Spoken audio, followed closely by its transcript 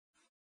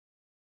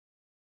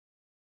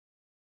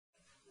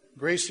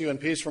Grace to you and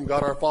peace from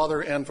God our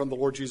Father and from the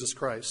Lord Jesus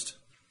Christ.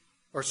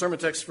 Our sermon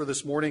text for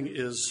this morning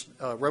is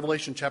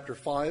Revelation chapter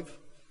 5,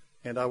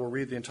 and I will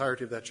read the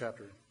entirety of that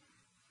chapter.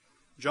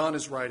 John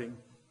is writing.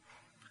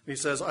 He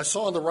says, I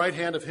saw on the right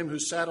hand of him who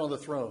sat on the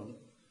throne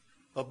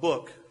a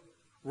book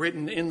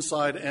written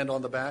inside and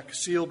on the back,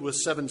 sealed with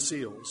 7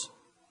 seals.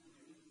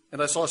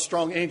 And I saw a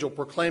strong angel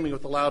proclaiming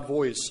with a loud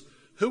voice,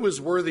 Who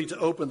is worthy to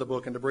open the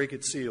book and to break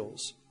its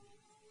seals?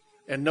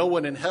 And no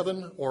one in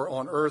heaven or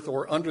on earth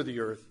or under the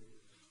earth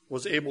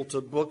was able to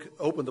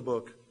open the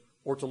book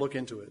or to look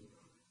into it.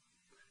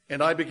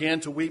 And I began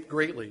to weep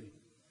greatly,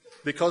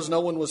 because no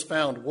one was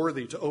found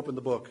worthy to open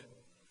the book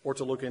or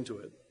to look into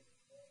it.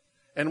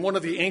 And one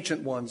of the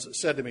ancient ones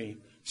said to me,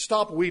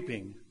 Stop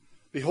weeping.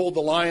 Behold,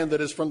 the Lion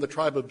that is from the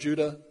tribe of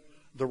Judah,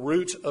 the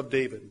root of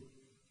David,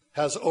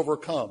 has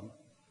overcome,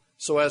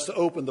 so as to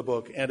open the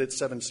book and its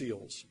 7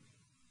 seals.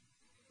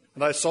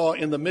 And I saw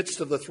in the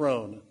midst of the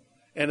throne,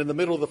 and in the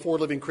middle of the 4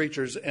 living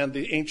creatures and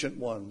the ancient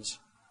ones,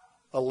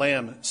 a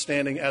lamb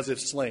standing as if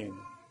slain,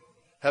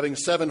 having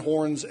 7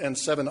 horns and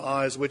 7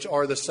 eyes, which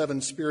are the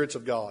 7 spirits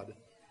of God,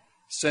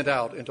 sent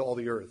out into all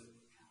the earth.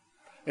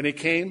 And he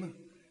came,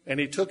 and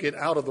he took it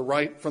out of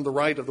from the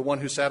right of the one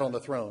who sat on the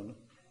throne.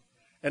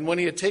 And when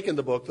he had taken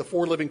the book, the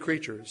 4 living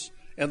creatures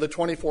and the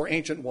 24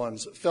 ancient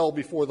ones fell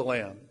before the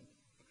Lamb,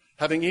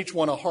 having each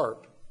one a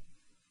harp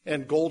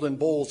and golden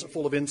bowls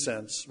full of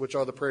incense, which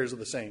are the prayers of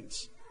the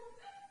saints.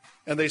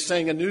 And they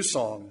sang a new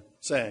song,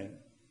 saying,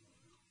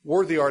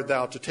 Worthy art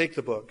thou to take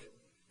the book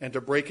and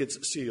to break its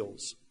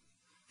seals.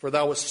 For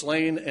thou wast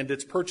slain and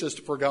didst purchase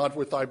for God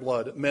with thy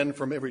blood men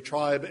from every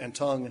tribe and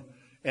tongue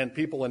and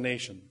people and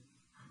nation.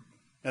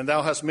 And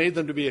thou hast made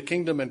them to be a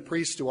kingdom and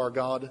priests to our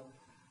God,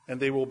 and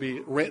they will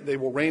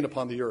reign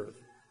upon the earth.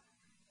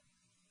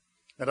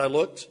 And I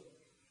looked,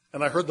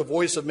 and I heard the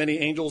voice of many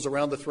angels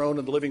around the throne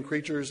and the living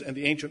creatures and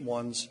the ancient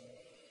ones,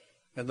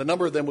 and the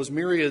number of them was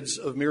myriads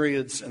of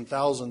myriads and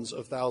thousands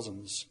of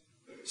thousands,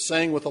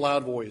 saying with a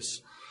loud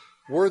voice,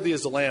 Worthy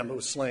is the Lamb that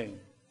was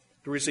slain,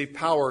 to receive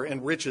power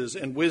and riches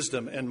and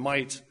wisdom and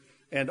might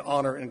and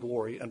honor and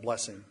glory and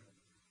blessing.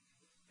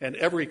 And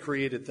every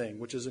created thing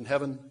which is in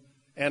heaven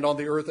and on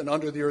the earth and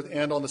under the earth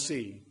and on the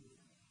sea,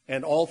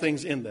 and all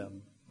things in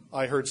them,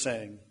 I heard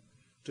saying,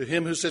 To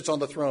him who sits on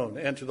the throne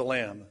and to the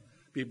Lamb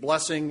be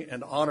blessing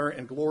and honor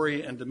and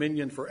glory and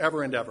dominion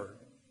forever and ever.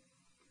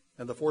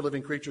 And the 4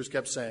 living creatures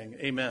kept saying,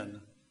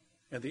 Amen.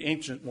 And the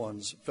ancient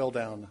ones fell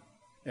down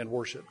and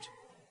worshipped.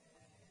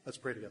 Let's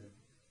pray together.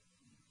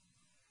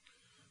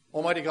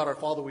 Almighty God, our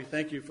Father, we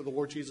thank you for the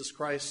Lord Jesus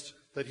Christ,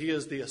 that he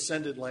is the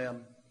ascended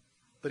Lamb,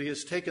 that he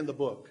has taken the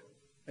book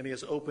and he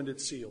has opened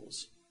its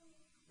seals.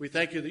 We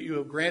thank you that you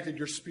have granted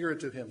your Spirit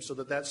to him so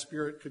that that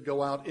Spirit could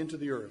go out into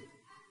the earth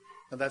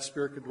and that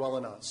Spirit could dwell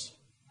in us.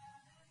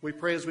 We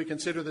pray as we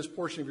consider this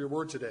portion of your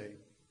word today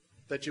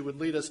that you would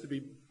lead us to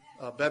be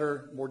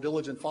better, more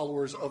diligent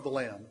followers of the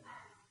Lamb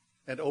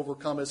and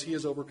overcome as he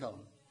has overcome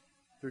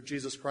through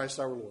Jesus Christ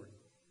our Lord.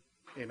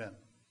 Amen.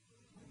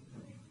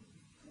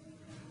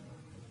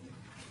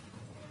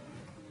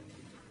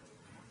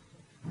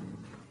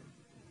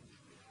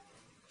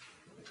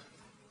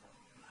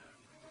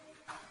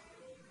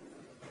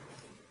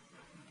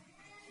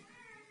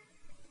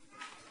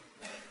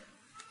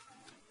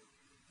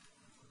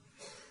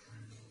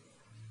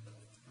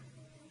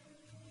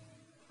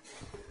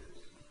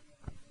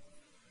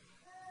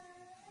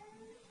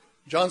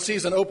 John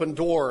sees an open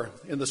door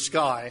in the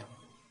sky,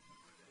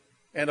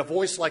 and a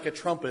voice like a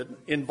trumpet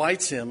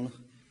invites him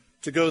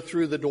to go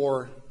through the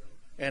door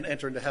and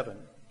enter into heaven.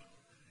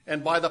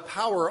 And by the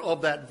power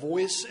of that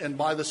voice and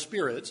by the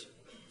Spirit,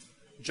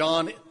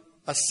 John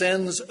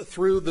ascends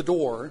through the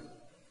door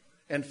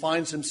and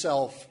finds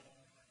himself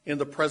in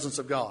the presence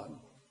of God.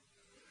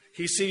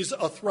 He sees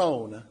a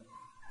throne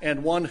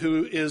and one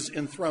who is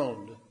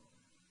enthroned.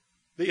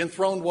 The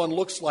enthroned one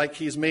looks like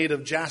he's made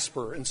of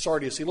jasper and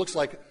sardius. He looks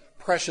like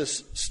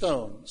precious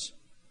stones.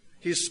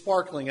 He's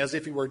sparkling as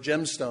if he were a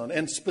gemstone.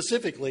 And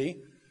specifically,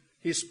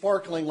 he's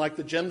sparkling like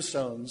the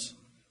gemstones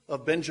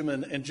of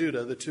Benjamin and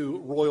Judah, the 2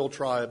 royal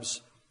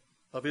tribes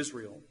of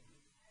Israel.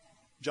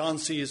 John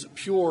sees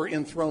pure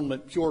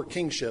enthronement, pure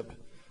kingship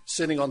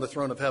sitting on the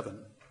throne of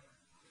heaven.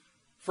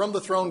 From the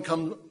throne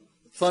come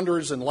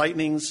thunders and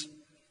lightnings,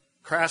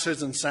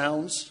 crashes and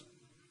sounds.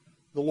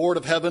 The Lord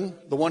of heaven,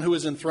 the one who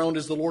is enthroned,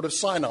 is the Lord of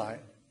Sinai,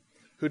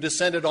 who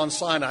descended on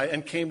Sinai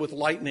and came with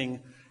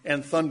lightning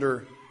and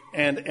thunder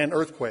and an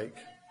earthquake.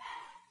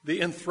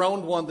 The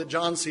enthroned one that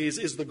John sees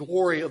is the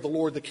glory of the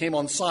Lord that came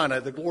on Sinai,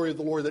 the glory of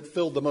the Lord that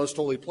filled the most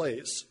holy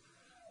place,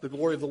 the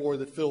glory of the Lord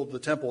that filled the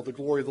temple, the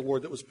glory of the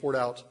Lord that was poured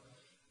out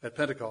at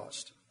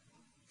Pentecost.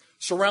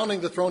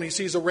 Surrounding the throne, he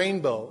sees a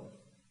rainbow.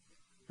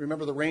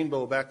 Remember the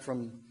rainbow back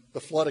from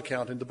the flood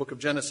account in the book of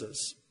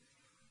Genesis.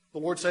 The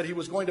Lord said he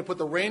was going to put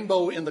the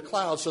rainbow in the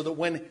clouds so that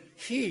when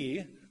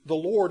he, the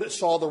Lord,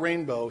 saw the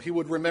rainbow, he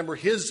would remember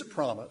his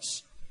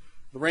promise.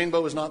 The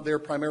rainbow is not there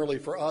primarily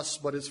for us,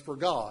 but it's for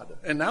God.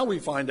 And now we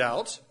find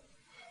out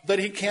that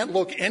he can't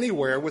look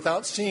anywhere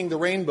without seeing the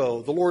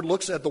rainbow. The Lord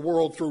looks at the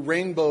world through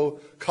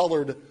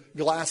rainbow-colored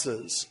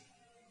glasses.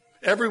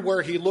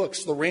 Everywhere he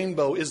looks, the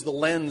rainbow is the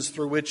lens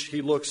through which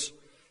he looks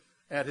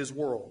at his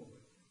world.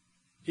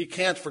 He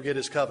can't forget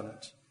his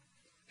covenant,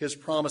 his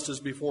promises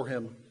before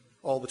him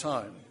all the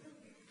time.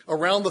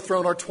 Around the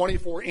throne are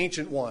 24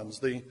 ancient ones.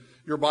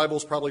 Your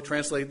Bibles probably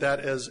translate that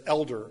as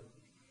elder.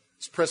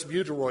 It's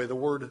presbyteroi, the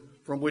word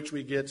from which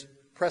we get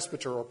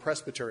presbyter or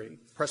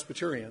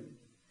Presbyterian.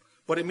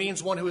 But it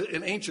means one who is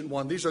an ancient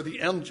one. These are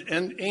the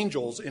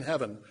angels in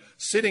heaven,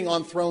 sitting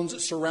on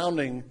thrones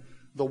surrounding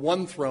the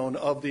one throne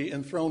of the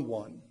enthroned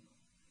one.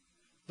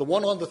 The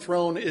one on the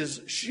throne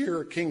is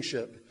sheer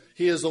kingship.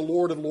 He is the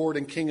Lord of lords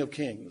and King of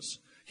kings.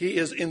 He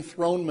is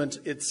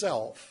enthronement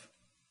itself.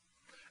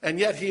 And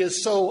yet he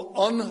is so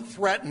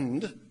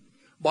unthreatened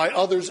by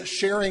others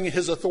sharing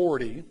his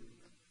authority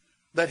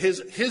that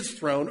his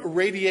throne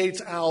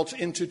radiates out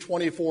into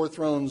 24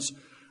 thrones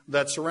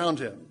that surround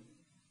him.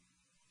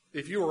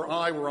 If you or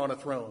I were on a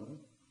throne,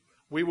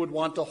 we would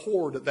want to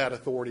hoard that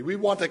authority. We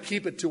want to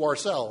keep it to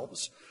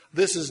ourselves.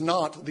 This is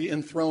not the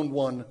enthroned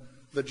one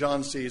that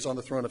John sees on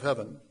the throne of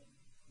heaven.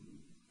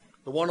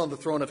 The one on the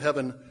throne of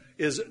heaven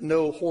is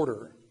no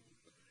hoarder.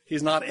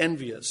 He's not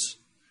envious.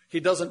 He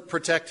doesn't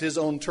protect his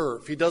own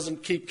turf. He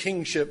doesn't keep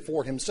kingship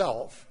for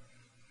himself.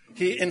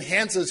 He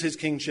enhances his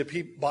kingship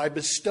by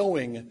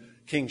bestowing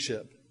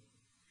kingship.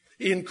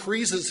 He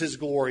increases his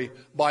glory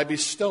by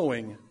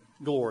bestowing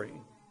glory.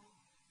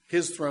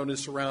 His throne is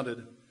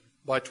surrounded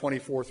by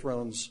 24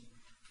 thrones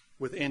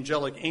with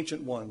angelic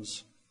ancient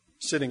ones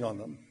sitting on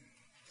them.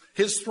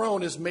 His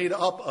throne is made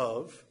up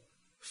of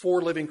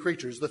 4 living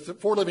creatures. The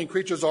 4 living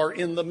creatures are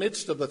in the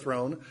midst of the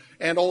throne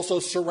and also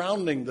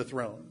surrounding the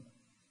throne.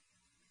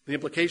 The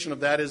implication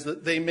of that is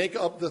that they make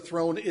up the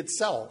throne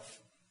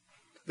itself.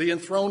 The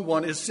enthroned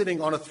one is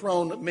sitting on a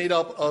throne made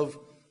up of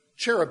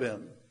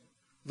cherubim,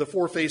 the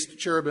 4-faced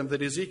cherubim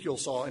that Ezekiel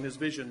saw in his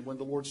vision when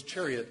the Lord's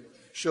chariot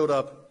showed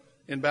up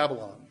in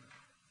Babylon.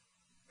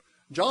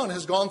 John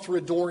has gone through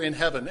a door in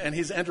heaven, and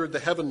he's entered the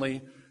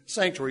heavenly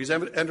sanctuary. He's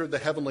entered the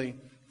heavenly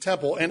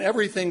temple, and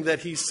everything that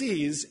he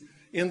sees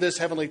in this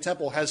heavenly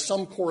temple has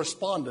some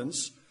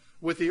correspondence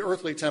with the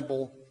earthly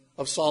temple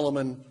of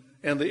Solomon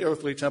and the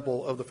earthly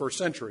temple of the first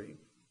century.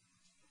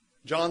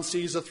 John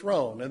sees a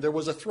throne, and there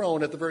was a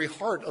throne at the very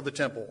heart of the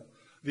temple,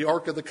 the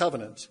Ark of the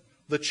Covenant,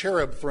 the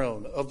cherub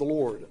throne of the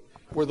Lord,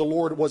 where the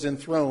Lord was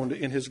enthroned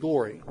in his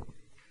glory.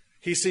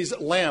 He sees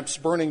lamps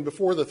burning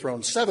before the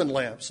throne, 7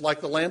 lamps, like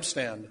the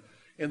lampstand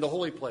in the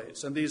holy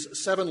place. And these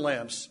 7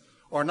 lamps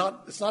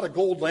it's not a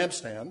gold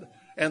lampstand,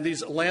 and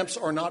these lamps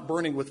are not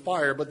burning with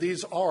fire, but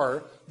these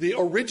are the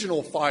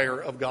original fire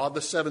of God,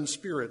 the 7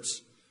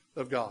 spirits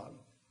of God.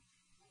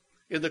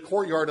 In the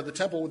courtyard of the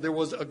temple, there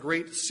was a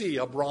great sea,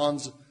 a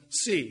bronze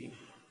sea.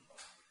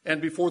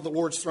 And before the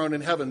Lord's throne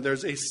in heaven,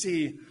 there's a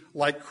sea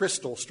like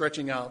crystal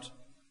stretching out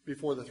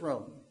before the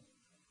throne.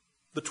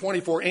 The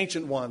 24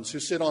 ancient ones who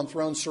sit on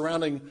thrones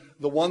surrounding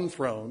the one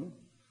throne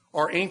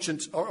are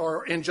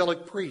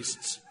angelic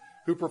priests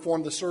who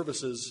perform the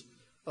services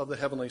of the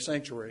heavenly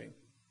sanctuary,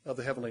 of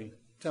the heavenly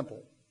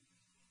temple.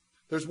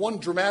 There's one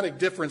dramatic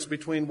difference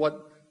between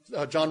what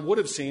John would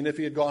have seen if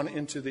he had gone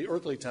into the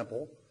earthly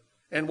temple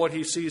and what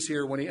he sees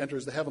here when he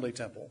enters the heavenly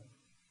temple.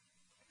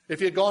 If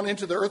he had gone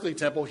into the earthly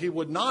temple, he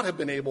would not have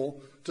been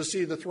able to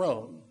see the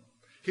throne.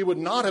 He would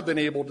not have been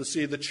able to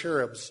see the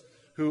cherubs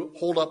who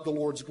hold up the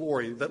Lord's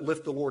glory, that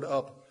lift the Lord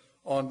up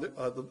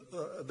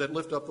that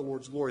lift up the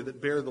Lord's glory,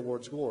 that bear the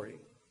Lord's glory.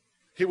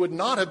 He would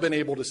not have been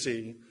able to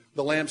see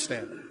the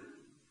lampstand.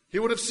 He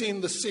would have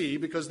seen the sea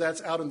because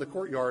that's out in the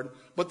courtyard,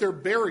 but there are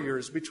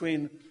barriers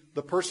between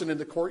the person in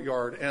the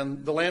courtyard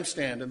and the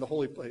lampstand in the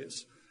holy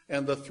place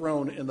and the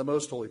throne in the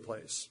most holy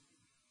place.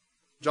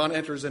 John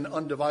enters an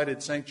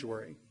undivided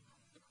sanctuary,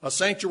 a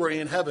sanctuary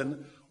in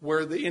heaven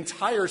where the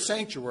entire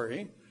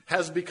sanctuary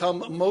has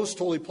become most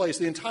holy place.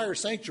 The entire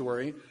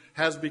sanctuary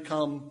has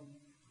become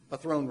a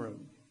throne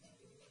room.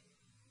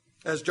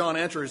 As John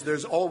enters,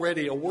 there's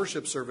already a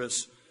worship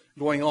service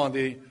going on.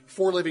 The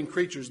 4 living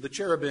creatures, the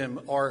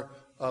cherubim, are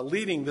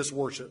leading this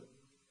worship.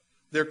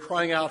 They're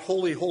crying out,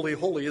 "Holy, holy,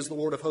 holy is the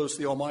Lord of hosts,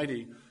 the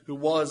Almighty, who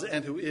was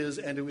and who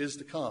is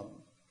to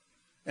come."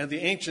 And the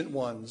ancient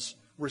ones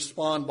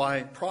respond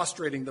by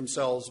prostrating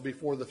themselves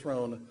before the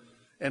throne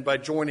and by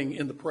joining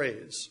in the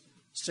praise,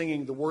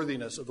 singing the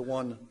worthiness of the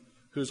one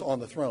who's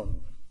on the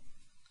throne.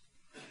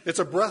 It's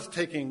a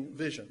breathtaking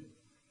vision.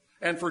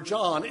 And for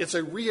John, it's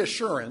a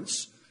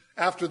reassurance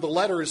after the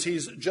letters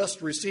he's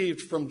just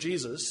received from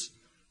Jesus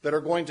that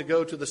are going to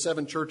go to the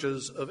 7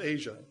 churches of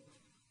Asia.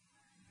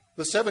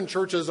 The 7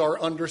 churches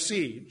are under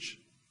siege.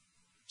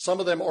 Some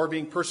of them are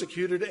being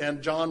persecuted,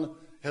 and John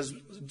has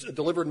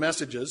delivered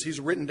messages. He's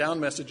written down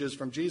messages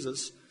from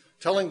Jesus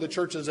telling the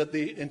churches that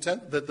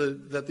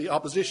the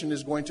opposition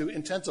is going to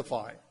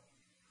intensify.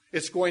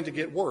 It's going to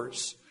get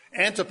worse.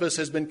 Antipas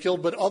has been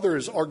killed, but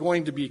others are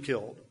going to be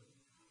killed.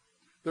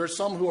 There are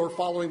some who are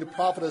following the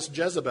prophetess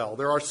Jezebel.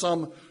 There are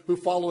some who are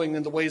following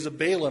in the ways of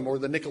Balaam or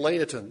the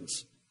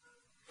Nicolaitans.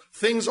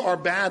 Things are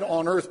bad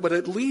on earth, but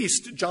at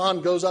least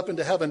John goes up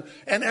into heaven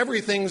and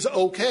everything's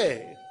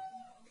okay.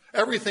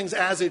 Everything's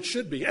as it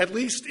should be. At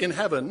least in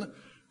heaven,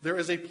 There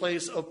is a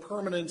place of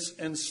permanence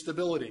and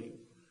stability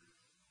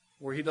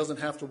where he doesn't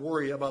have to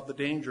worry about the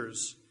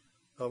dangers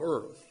of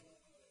earth.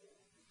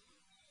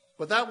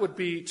 But that would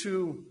be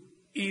too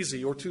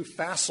easy or too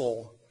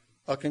facile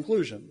a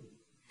conclusion.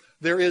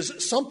 There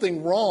is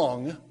something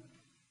wrong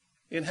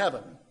in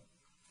heaven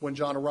when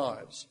John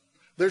arrives.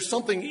 There's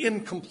something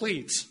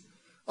incomplete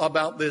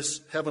about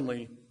this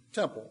heavenly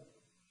temple.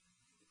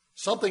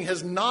 Something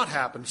has not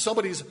happened.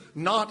 Somebody's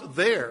not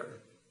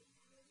there.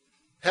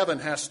 Heaven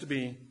has to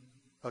be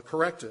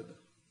corrected.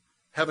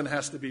 Heaven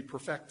has to be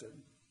perfected.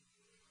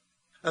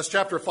 As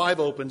chapter 5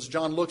 opens,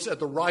 John looks at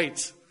the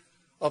right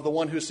of the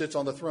one who sits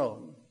on the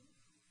throne.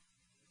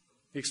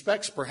 He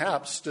expects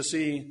perhaps to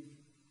see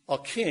a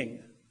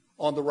king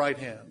on the right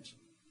hand.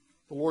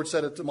 The Lord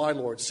said it to my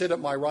Lord, "Sit at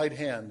my right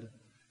hand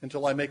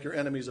until I make your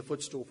enemies a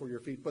footstool for your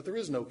feet." But there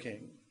is no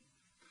king.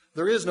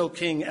 There is no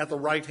king at the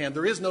right hand.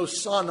 There is no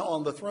son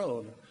on the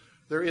throne.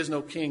 There is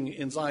no king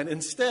in Zion.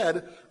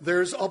 Instead,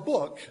 there's a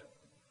book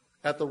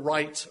at the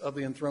right of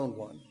the enthroned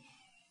one.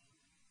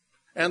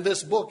 And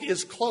this book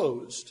is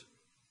closed.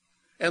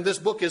 And this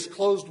book is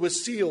closed with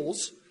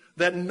seals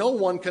that no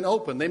one can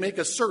open. They make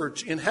a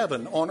search in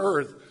heaven, on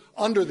earth,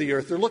 under the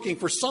earth. They're looking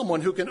for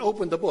someone who can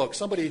open the book,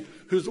 somebody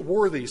who's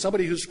worthy,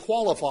 somebody who's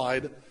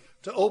qualified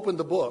to open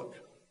the book.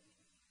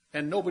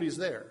 And nobody's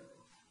there.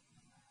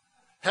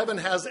 Heaven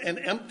has an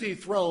empty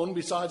throne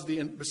beside the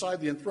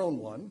enthroned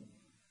one.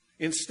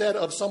 Instead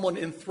of someone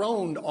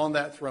enthroned on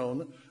that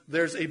throne,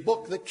 there's a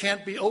book that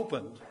can't be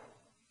opened.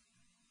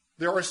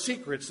 There are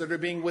secrets that are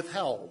being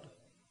withheld.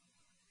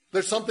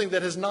 There's something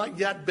that has not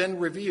yet been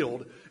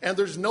revealed, and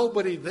there's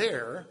nobody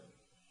there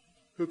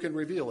who can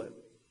reveal it.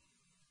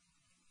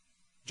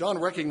 John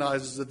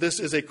recognizes that this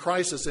is a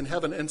crisis in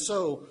heaven, and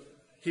so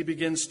he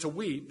begins to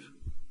weep,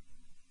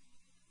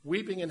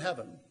 weeping in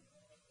heaven,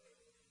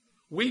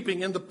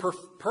 weeping in the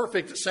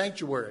perfect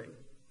sanctuary,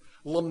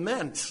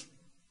 lament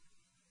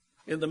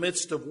in the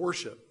midst of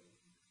worship.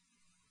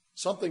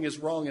 Something is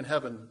wrong in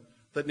heaven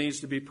that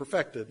needs to be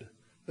perfected,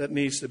 that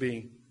needs to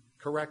be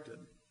corrected.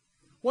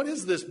 What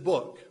is this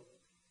book?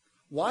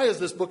 Why is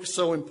this book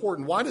so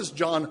important? Why does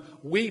John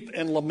weep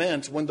and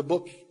lament when the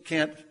book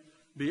can't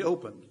be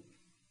opened?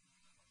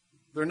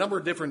 There are a number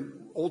of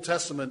different Old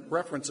Testament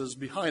references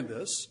behind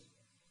this.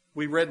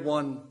 We read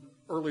one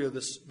earlier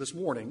this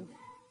morning.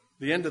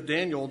 The end of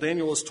Daniel.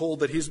 Daniel is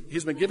told that he's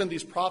been given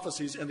these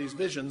prophecies and these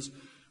visions,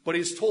 but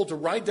he's told to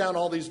write down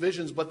all these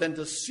visions, but then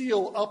to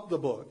seal up the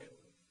book,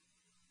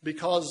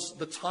 because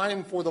the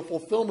time for the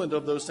fulfillment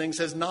of those things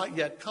has not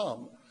yet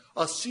come.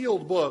 A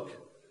sealed book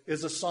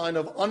is a sign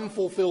of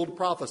unfulfilled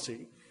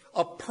prophecy.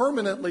 A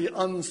permanently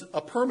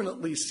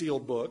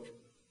sealed book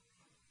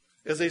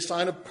is a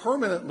sign of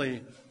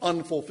permanently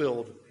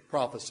unfulfilled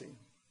prophecy.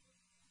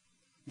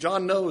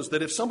 John knows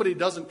that if somebody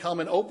doesn't come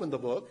and open the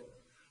book,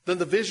 then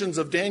the visions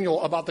of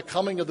Daniel about the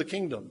coming of the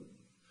kingdom,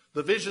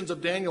 the visions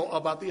of Daniel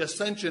about the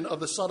ascension of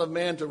the Son of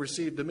Man to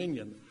receive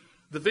dominion,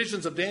 the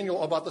visions of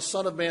Daniel about the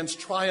Son of Man's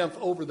triumph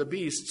over the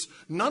beasts,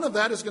 none of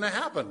that is going to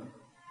happen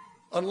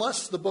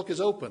unless the book is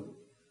open.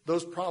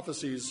 Those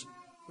prophecies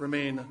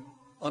remain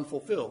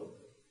unfulfilled.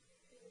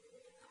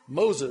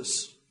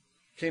 Moses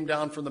came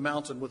down from the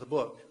mountain with a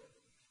book,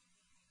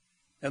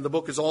 and the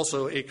book is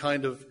also a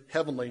kind of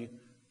heavenly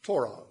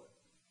Torah.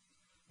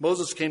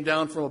 Moses came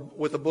down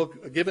with a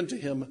book given to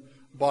him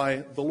by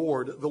the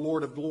Lord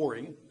of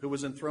glory, who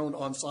was enthroned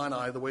on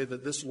Sinai the way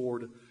that this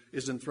Lord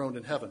is enthroned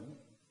in heaven.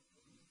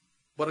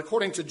 But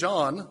according to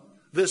John,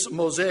 this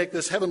mosaic,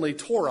 this heavenly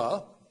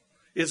Torah,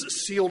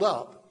 is sealed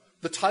up.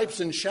 The types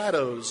and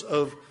shadows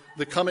of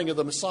the coming of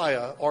the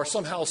Messiah are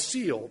somehow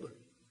sealed.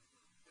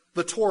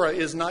 The Torah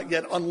is not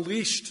yet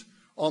unleashed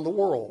on the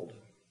world.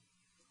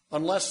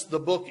 Unless the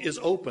book is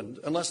opened,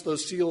 unless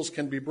those seals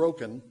can be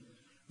broken,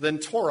 then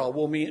Torah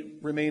will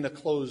remain a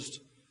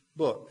closed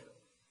book.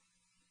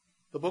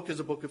 The book is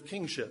a book of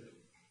kingship.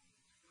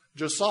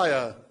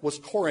 Josiah was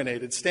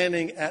coronated,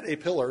 standing at a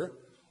pillar,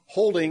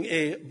 holding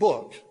a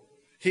book.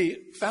 He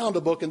found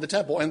a book in the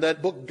temple, and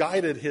that book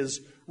guided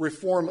his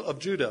reform of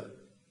Judah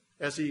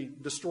as he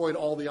destroyed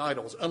all the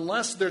idols.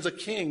 Unless there's a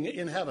king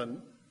in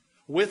heaven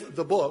with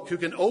the book who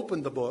can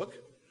open the book,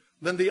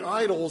 then the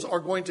idols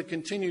are going to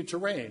continue to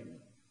reign.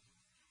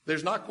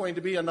 There's not going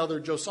to be another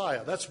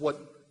Josiah. That's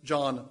what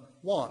John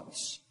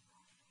wants.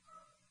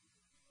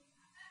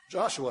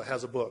 Joshua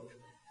has a book.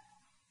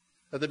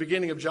 At the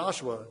beginning of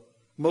Joshua,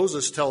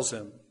 Moses tells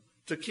him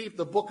to keep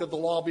the book of the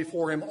law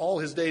before him all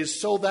his days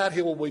so that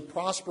he will be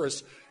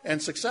prosperous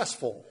and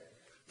successful.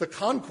 The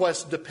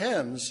conquest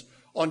depends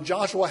on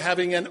Joshua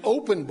having an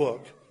open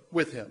book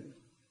with him.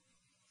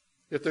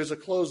 If there's a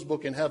closed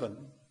book in heaven,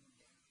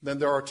 then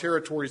there are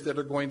territories that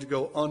are going to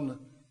go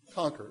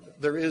unconquered.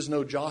 There is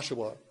no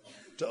Joshua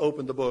to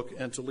open the book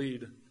and to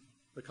lead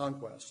the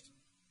conquest.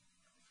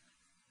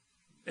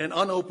 An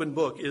unopened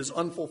book is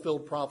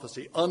unfulfilled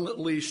prophecy,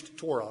 unleashed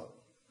Torah.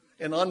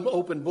 An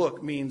unopened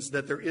book means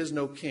that there is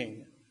no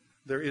king,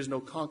 there is no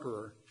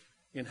conqueror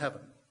in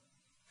heaven.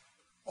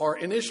 Our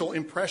initial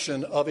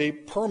impression of a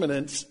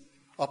permanent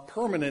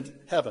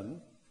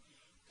heaven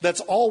that's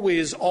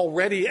always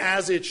already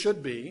as it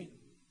should be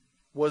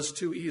was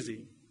too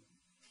easy.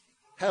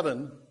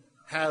 Heaven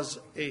has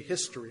a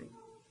history.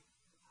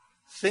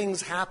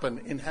 Things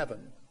happen in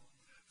heaven.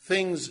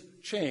 Things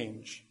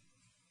change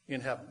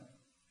in heaven.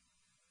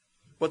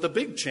 But the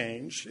big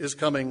change is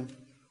coming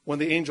when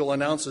the angel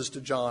announces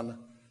to John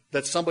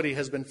that somebody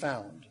has been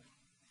found.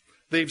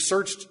 They've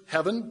searched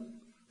heaven.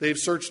 They've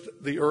searched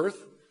the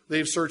earth.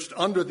 They've searched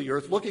under the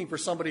earth, looking for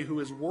somebody who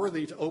is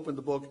worthy to open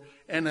the book,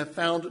 and have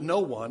found no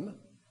one.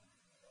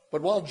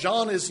 But while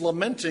John is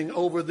lamenting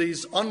over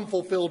these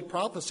unfulfilled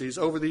prophecies,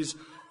 over the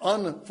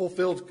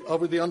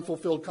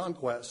unfulfilled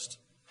conquest,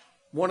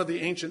 one of the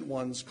ancient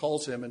ones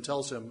calls him and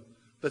tells him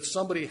that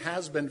somebody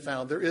has been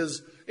found. There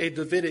is a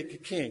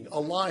Davidic king, a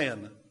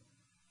lion,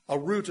 a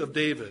root of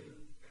David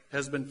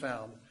has been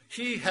found.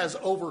 He has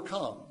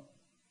overcome.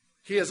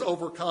 He has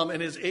overcome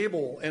and is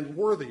able and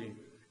worthy,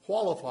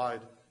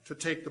 qualified to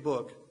take the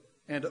book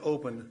and to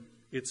open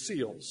its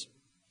seals.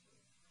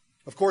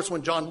 Of course,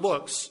 when John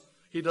looks,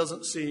 he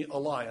doesn't see a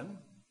lion.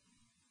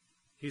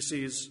 He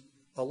sees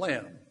a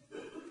lamb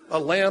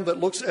that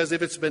looks as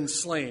if it's been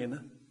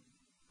slain,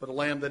 but a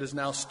lamb that is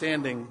now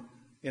standing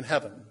in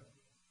heaven.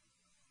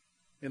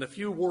 In a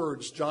few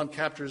words, John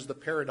captures the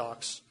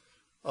paradox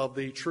of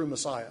the true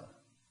Messiah.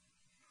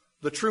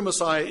 The true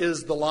Messiah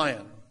is the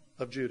Lion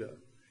of Judah.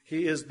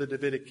 He is the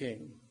Davidic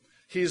king.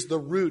 He's the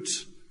root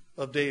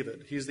of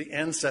David. He's the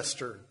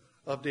ancestor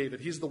of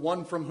David. He's the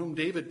one from whom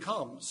David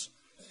comes,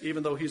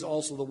 even though he's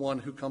also the one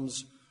who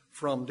comes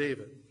from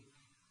David.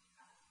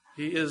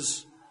 He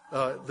is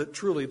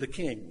truly the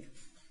king.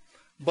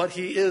 But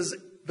he is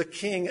the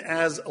king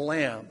as a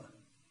lamb.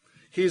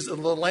 He's the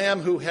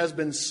lamb who has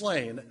been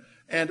slain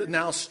and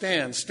now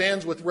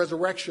stands with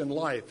resurrection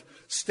life,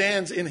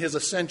 stands in his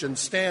ascension,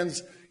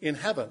 stands in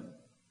heaven.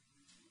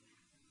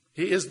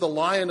 He is the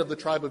Lion of the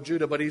tribe of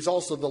Judah, but he's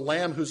also the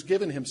Lamb who's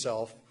given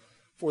himself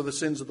for the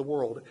sins of the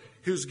world,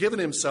 who's given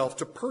himself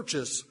to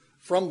purchase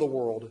from the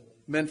world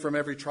men from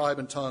every tribe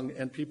and tongue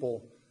and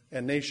people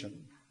and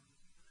nation.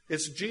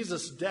 It's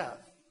Jesus' death.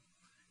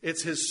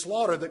 It's his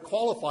slaughter that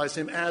qualifies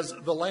him as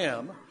the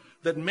Lamb,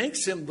 that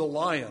makes him the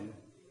Lion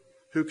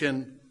who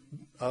can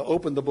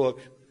open the book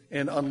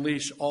and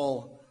unleash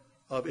all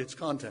of its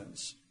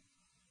contents.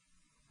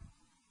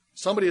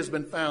 Somebody has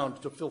been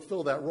found to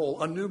fulfill that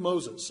role. A new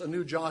Moses, a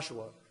new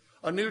Joshua,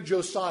 a new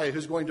Josiah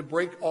who's going to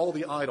break all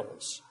the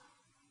idols.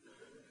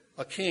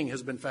 A king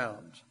has been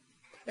found.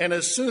 And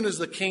as soon as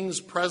the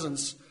king's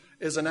presence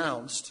is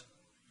announced,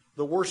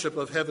 the worship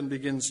of heaven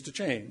begins to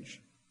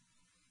change.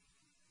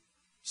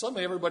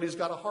 Suddenly everybody's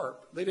got a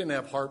harp. They didn't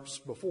have harps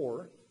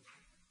before.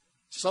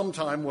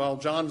 Sometime while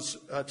John's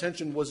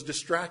attention was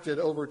distracted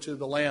over to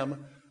the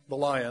lamb, the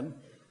lion,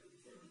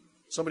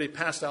 somebody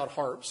passed out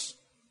harps.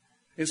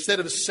 Instead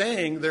of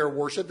saying their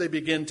worship, they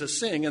begin to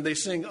sing, and they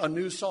sing a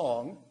new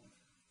song.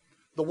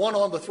 The one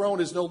on the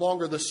throne is no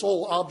longer the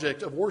sole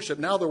object of worship.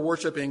 Now they're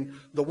worshiping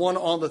the one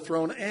on the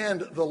throne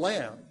and the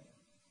Lamb.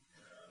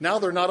 Now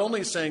they're not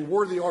only saying,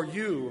 "Worthy are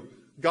you,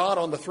 God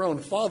on the throne,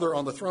 Father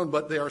on the throne,"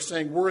 but they are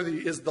saying,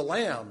 "Worthy is the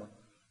Lamb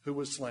who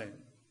was slain."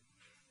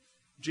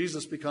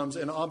 Jesus becomes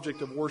an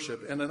object of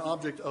worship and an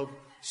object of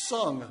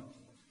sung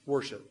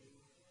worship.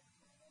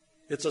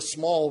 It's a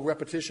small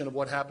repetition of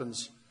what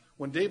happens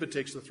when David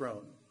takes the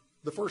throne,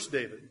 the first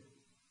David.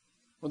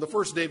 When the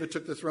first David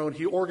took the throne,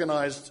 he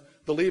organized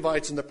the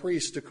Levites and the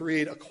priests to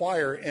create a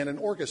choir and an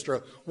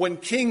orchestra. When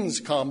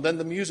kings come, then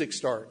the music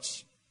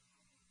starts,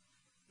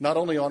 not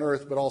only on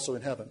earth, but also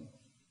in heaven.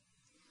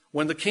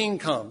 When the king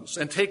comes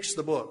and takes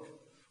the book,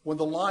 when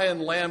the lion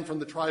lamb from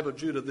the tribe of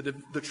Judah,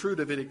 the true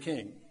Davidic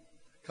king,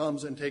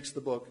 comes and takes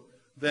the book,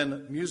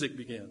 then music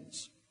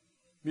begins.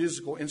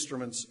 Musical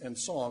instruments and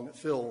song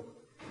fill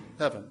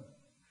heaven.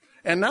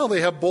 And now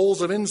they have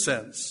bowls of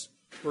incense,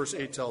 verse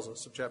 8 tells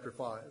us of chapter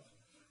 5.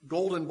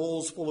 Golden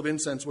bowls full of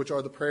incense, which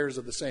are the prayers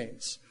of the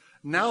saints.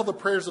 Now the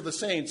prayers of the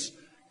saints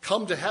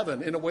come to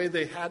heaven in a way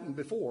they hadn't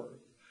before.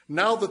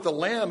 Now that the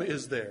Lamb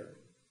is there,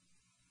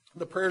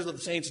 the prayers of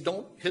the saints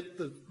don't hit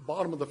the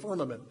bottom of the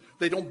firmament.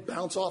 They don't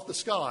bounce off the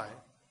sky.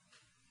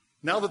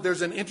 Now that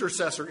there's an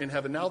intercessor in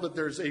heaven, now that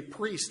there's a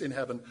priest in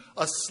heaven,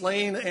 a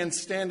slain and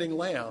standing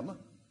lamb,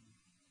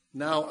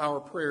 now our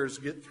prayers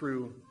get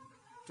through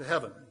to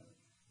heaven.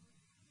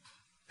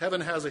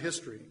 Heaven has a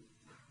history.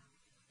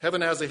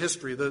 Heaven has a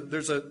history.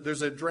 There's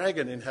a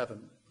dragon in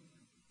heaven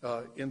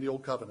in the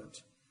Old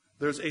Covenant.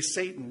 There's a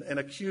Satan, an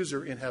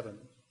accuser in heaven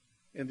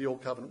in the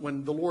Old Covenant.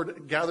 When the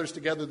Lord gathers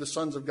together the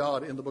sons of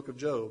God in the book of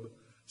Job,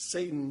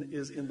 Satan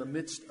is in the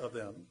midst of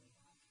them,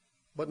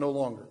 but no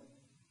longer.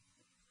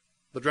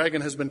 The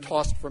dragon has been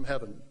tossed from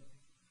heaven,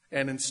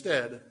 and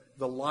instead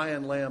the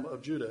Lion Lamb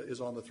of Judah is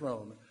on the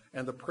throne,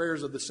 and the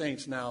prayers of the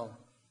saints now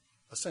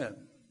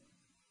ascend.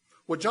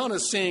 What John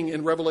is seeing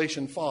in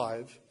Revelation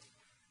 5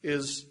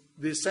 is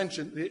the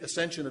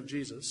ascension of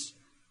Jesus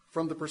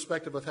from the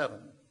perspective of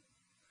heaven.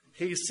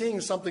 He's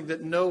seeing something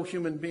that no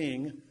human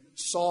being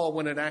saw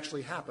when it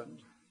actually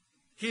happened.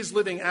 He's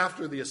living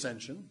after the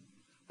ascension,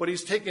 but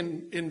he's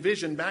taken in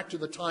vision back to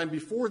the time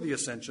before the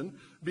ascension,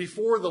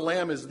 before the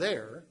Lamb is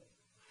there,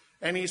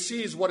 and he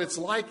sees what it's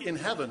like in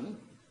heaven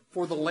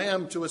for the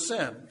Lamb to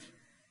ascend.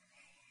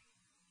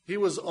 He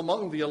was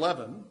among the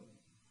 11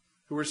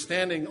 who were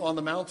standing on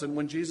the mountain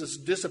when Jesus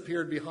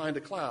disappeared behind a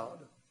cloud,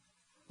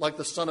 like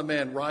the Son of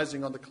Man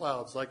rising on the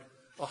clouds, like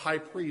a high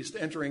priest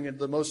entering into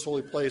the most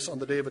holy place on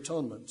the Day of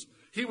Atonement.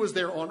 He was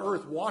there on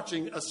earth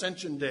watching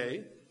Ascension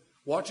Day,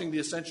 watching the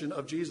ascension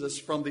of Jesus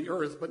from the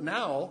earth, but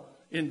now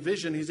in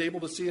vision he's able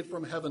to see it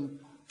from heaven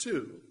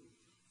too.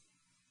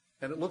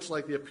 And it looks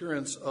like the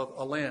appearance of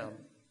a lamb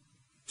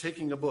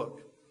taking a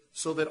book,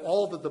 so that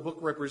all that the book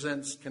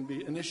represents can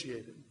be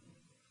initiated,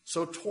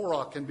 so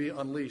Torah can be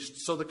unleashed,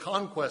 so the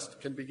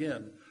conquest can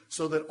begin,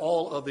 so that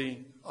all of the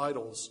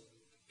idols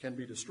can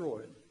be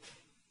destroyed.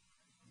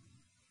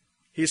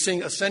 He's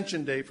seeing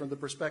Ascension Day from the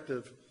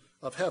perspective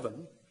of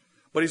heaven,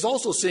 but he's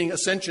also seeing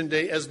Ascension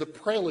Day as the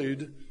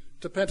prelude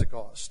to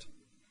Pentecost.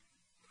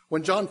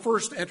 When John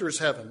first enters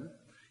heaven,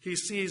 he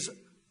sees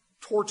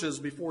torches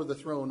before the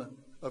throne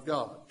of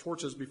God,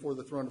 torches before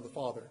the throne of the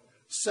Father,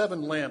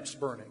 7 lamps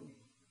burning,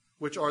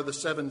 which are the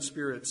 7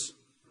 spirits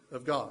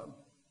of God.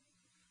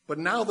 But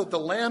now that the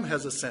Lamb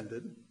has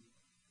ascended,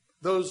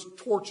 those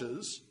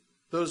torches,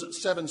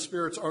 those 7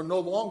 spirits, are no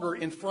longer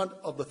in front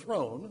of the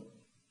throne.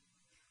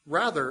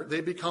 Rather, they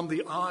become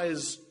the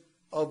eyes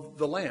of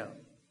the Lamb.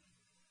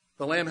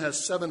 The Lamb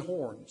has 7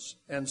 horns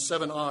and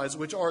 7 eyes,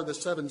 which are the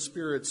 7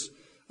 spirits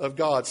of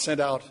God sent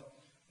out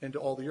into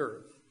all the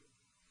earth.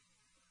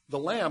 The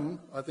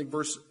Lamb, I think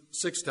verse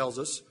 6 tells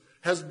us,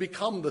 has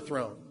become the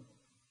throne.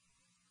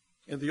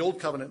 In the Old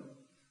Covenant,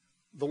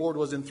 the Lord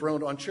was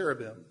enthroned on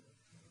cherubim.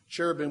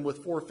 Cherubim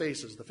with 4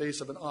 faces, the face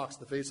of an ox,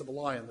 the face of a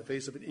lion, the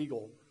face of an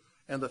eagle,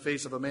 and the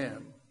face of a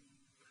man.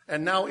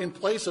 And now in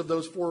place of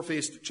those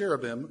 4-faced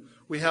cherubim,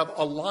 we have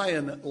a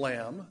lion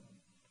lamb,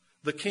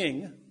 the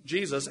king,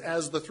 Jesus,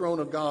 as the throne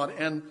of God,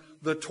 and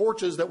the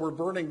torches that were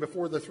burning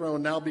before the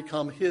throne now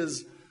become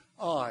his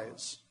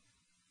eyes,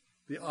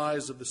 the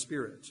eyes of the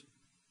Spirit.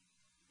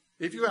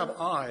 If you have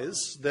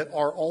eyes that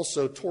are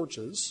also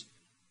torches,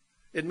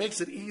 it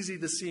makes it easy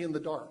to see in the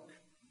dark.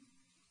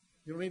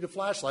 You don't need a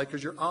flashlight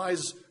because your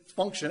eyes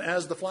function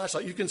as the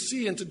flashlight. You can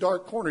see into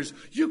dark corners.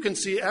 You can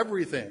see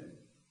everything.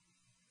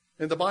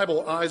 In the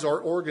Bible, eyes are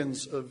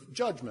organs of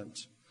judgment,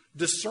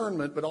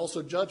 discernment, but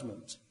also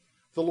judgment.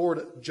 The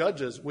Lord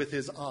judges with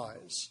his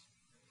eyes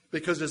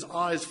because his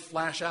eyes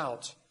flash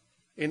out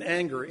in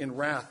anger, in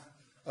wrath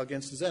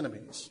against his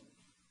enemies.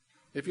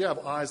 If you have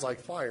eyes like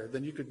fire,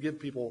 then you could give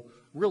people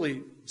a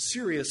really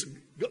serious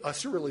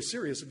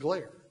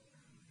glare.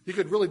 You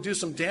could really do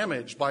some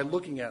damage by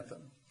looking at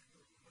them.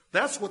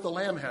 That's what the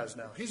Lamb has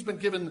now. He's been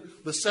given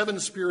the 7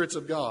 spirits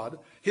of God.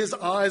 His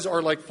eyes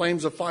are like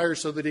flames of fire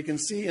so that he can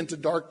see into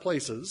dark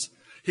places.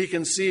 He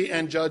can see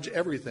and judge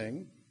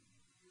everything.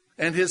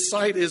 And his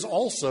sight is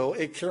also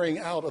a carrying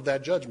out of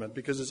that judgment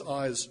because his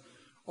eyes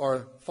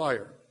are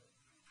fire.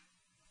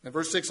 And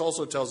verse 6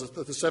 also tells us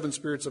that the 7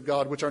 spirits of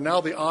God, which are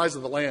now the eyes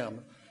of the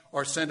Lamb,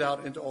 are sent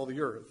out into all the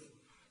earth.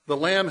 The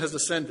Lamb has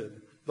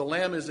ascended. The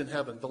Lamb is in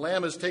heaven. The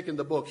Lamb has taken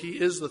the book. He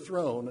is the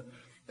throne.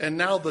 And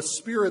now the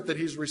Spirit that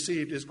he's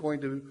received is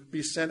going to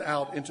be sent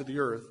out into the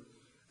earth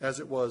as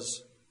it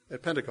was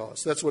at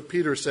Pentecost. That's what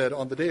Peter said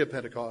on the day of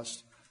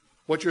Pentecost.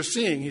 What you're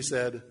seeing, he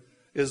said,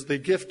 is the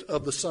gift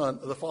of the Son,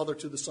 of the Father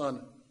to the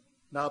Son,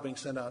 now being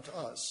sent out to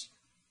us.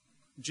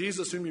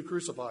 Jesus, whom you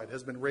crucified,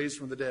 has been raised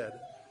from the dead.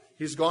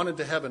 He's gone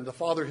into heaven. The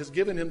Father has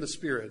given him the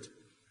Spirit,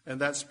 and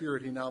that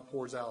Spirit he now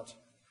pours out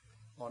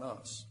on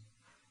us.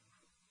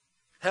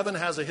 Heaven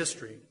has a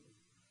history.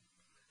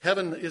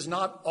 Heaven is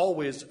not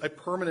always a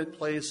permanent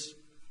place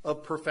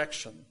of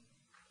perfection.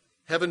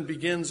 Heaven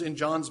begins in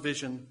John's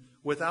vision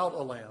without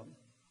a lamb,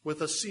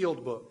 with a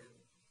sealed book.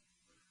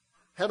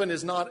 Heaven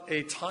is not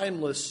a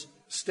timeless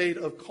state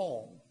of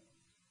calm.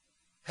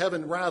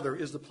 Heaven, rather,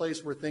 is the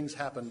place where things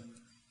happen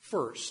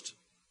first.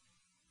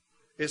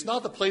 It's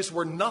not the place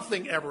where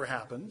nothing ever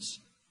happens.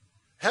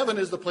 Heaven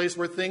is the place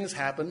where things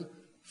happen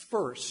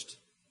first.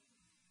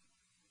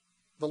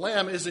 The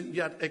Lamb isn't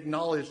yet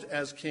acknowledged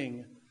as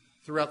king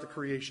throughout the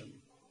creation.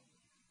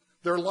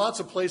 There are lots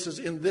of places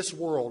in this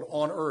world,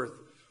 on earth,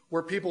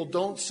 where people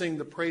don't sing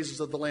the praises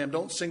of the Lamb,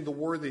 don't sing the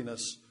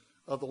worthiness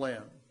of the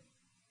Lamb.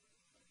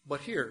 But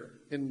here,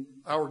 in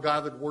our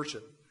gathered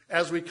worship,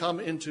 as we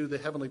come into the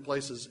heavenly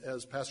places,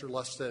 as Pastor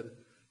Lust said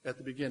at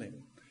the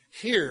beginning,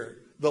 here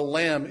the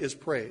Lamb is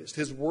praised.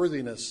 His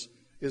worthiness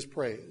is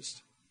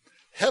praised.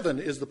 Heaven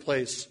is the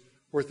place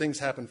where things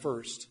happen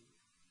first.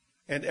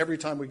 And every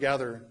time we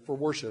gather for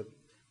worship,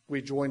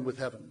 we join with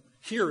heaven.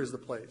 Here is the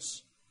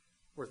place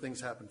where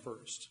things happen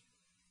first.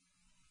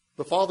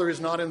 The Father is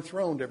not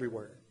enthroned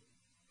everywhere.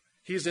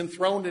 He's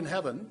enthroned in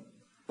heaven,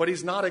 but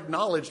he's not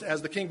acknowledged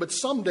as the king. But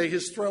someday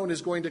his throne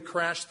is going to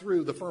crash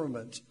through the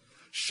firmament,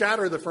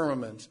 shatter the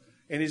firmament,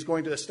 and he's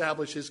going to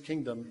establish his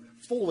kingdom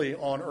fully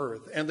on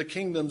earth. And the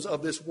kingdoms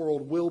of this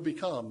world will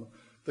become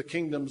the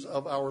kingdoms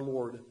of our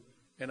Lord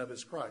and of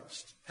his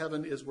Christ.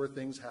 Heaven is where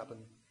things happen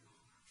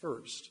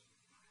first.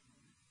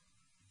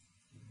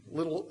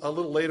 A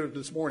little later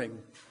this morning,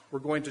 we're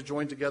going to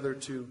join together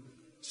to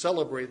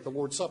celebrate the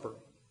Lord's Supper,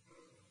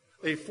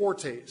 a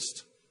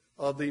foretaste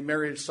of the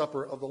marriage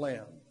supper of the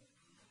Lamb.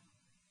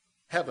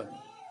 Heaven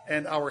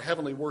and our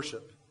heavenly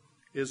worship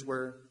is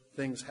where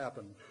things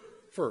happen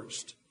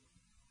first.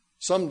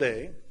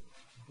 Someday,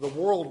 the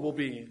world will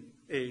be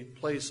a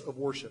place of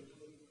worship,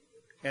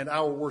 and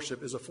our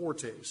worship is a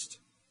foretaste.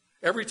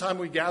 Every time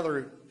we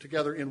gather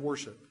together in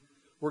worship,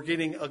 we're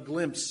getting a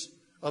glimpse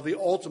of the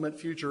ultimate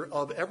future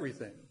of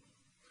everything.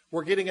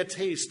 We're getting a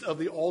taste of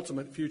the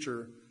ultimate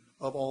future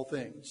of all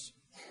things.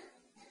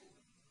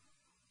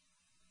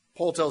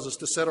 Paul tells us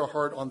to set our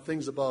heart on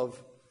things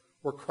above,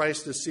 where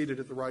Christ is seated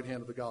at the right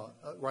hand of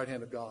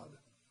God.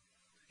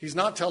 He's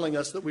not telling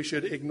us that we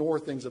should ignore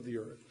things of the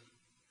earth.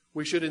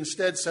 We should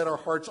instead set our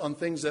hearts on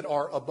things that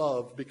are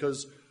above,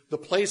 because the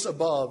place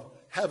above,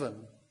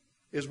 heaven,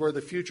 is where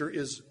the future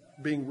is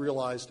being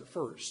realized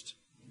first.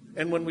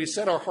 And when we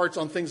set our hearts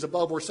on things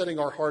above, we're setting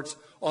our hearts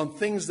on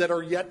things that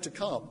are yet to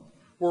come.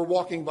 We're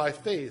walking by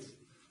faith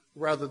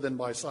rather than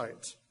by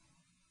sight.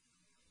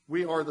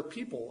 We are the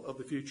people of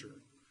the future.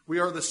 We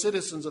are the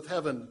citizens of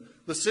heaven,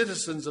 the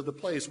citizens of the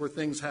place where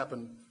things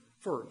happen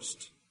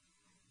first.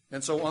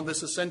 And so on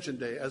this Ascension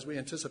Day, as we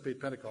anticipate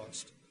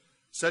Pentecost,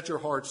 set your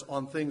hearts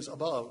on things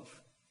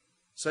above.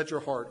 Set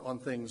your heart on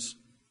things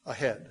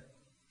ahead.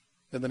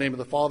 In the name of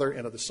the Father,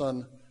 and of the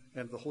Son,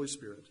 and of the Holy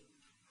Spirit.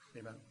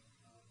 Amen.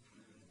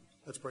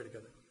 Let's pray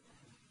together.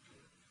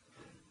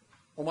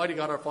 Almighty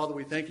God, our Father,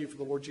 we thank you for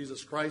the Lord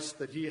Jesus Christ,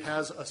 that he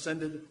has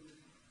ascended,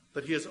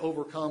 that he has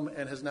overcome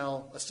and has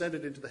now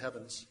ascended into the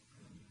heavens,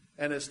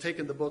 and has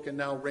taken the book and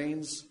now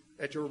reigns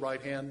at your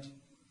right hand,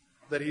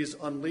 that he's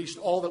unleashed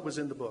all that was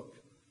in the book,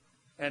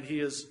 and he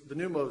is the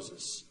new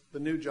Moses, the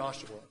new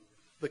Joshua,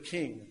 the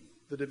king,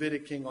 the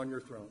Davidic king on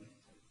your throne.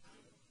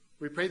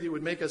 We pray that you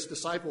would make us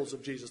disciples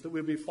of Jesus, that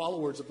we would be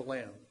followers of the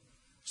Lamb,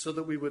 so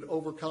that we would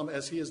overcome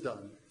as he has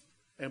done,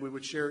 and we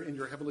would share in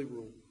your heavenly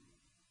rule.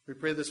 We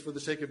pray this for the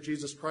sake of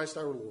Jesus Christ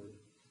our Lord.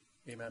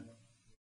 Amen.